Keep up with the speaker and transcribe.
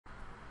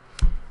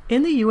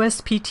In the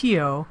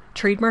USPTO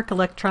Trademark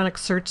Electronic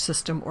Search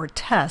System, or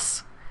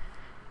TESS,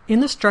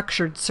 in the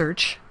structured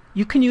search,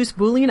 you can use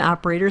Boolean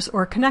operators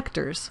or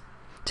connectors.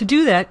 To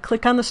do that,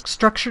 click on the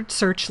structured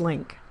search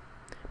link.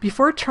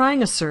 Before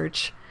trying a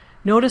search,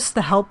 notice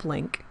the help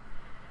link.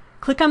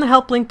 Click on the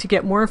help link to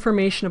get more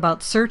information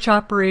about search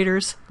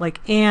operators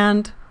like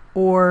AND,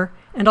 OR,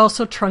 and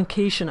also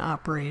truncation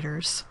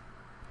operators.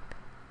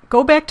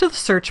 Go back to the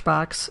search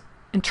box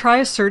and try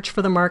a search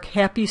for the mark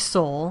Happy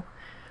Sole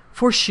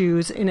for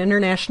shoes in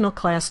International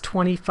Class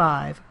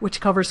 25,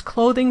 which covers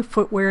clothing,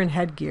 footwear, and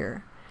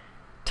headgear.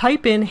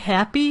 Type in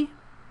Happy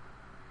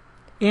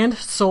and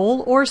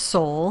Sole or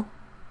Sole,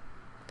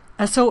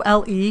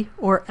 S-O-L-E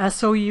or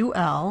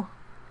S-O-U-L.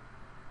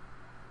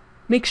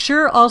 Make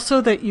sure also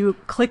that you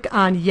click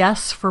on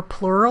Yes for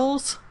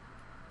plurals.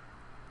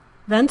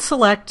 Then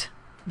select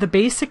the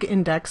basic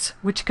index,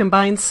 which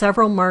combines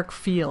several mark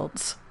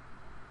fields.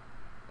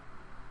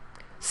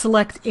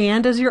 Select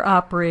AND as your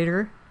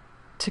operator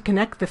to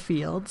connect the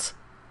fields.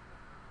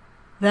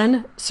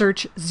 Then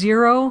search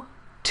 0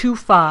 to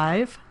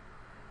 5,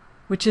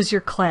 which is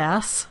your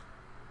class.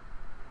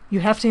 You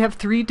have to have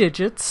 3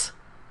 digits.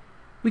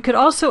 We could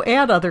also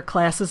add other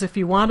classes if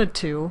you wanted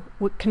to,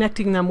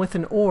 connecting them with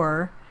an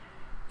OR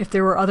if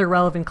there were other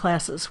relevant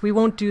classes. We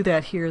won't do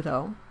that here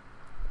though.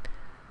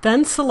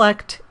 Then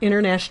select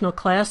International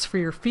Class for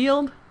your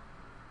field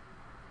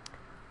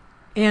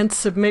and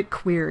submit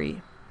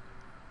query.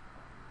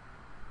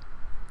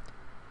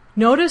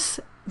 Notice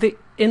that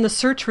in the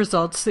search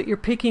results that you're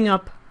picking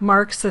up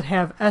marks that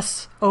have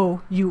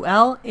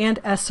S-O-U-L and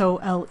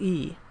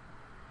S-O-L-E.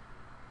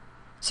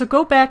 So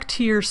go back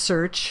to your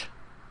search.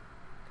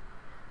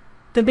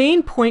 The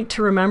main point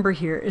to remember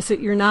here is that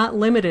you're not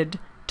limited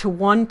to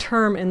one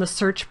term in the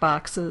search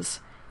boxes.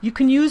 You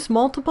can use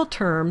multiple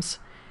terms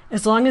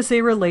as long as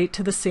they relate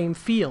to the same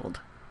field.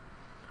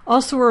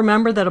 Also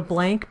remember that a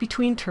blank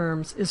between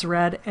terms is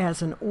read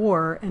as an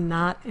OR and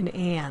not an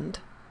AND.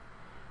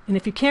 And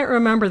if you can't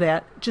remember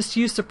that, just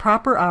use the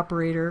proper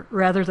operator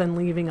rather than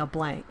leaving a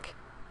blank.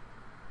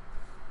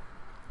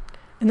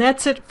 And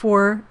that's it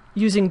for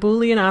using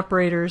Boolean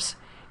operators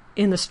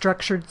in the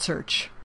structured search.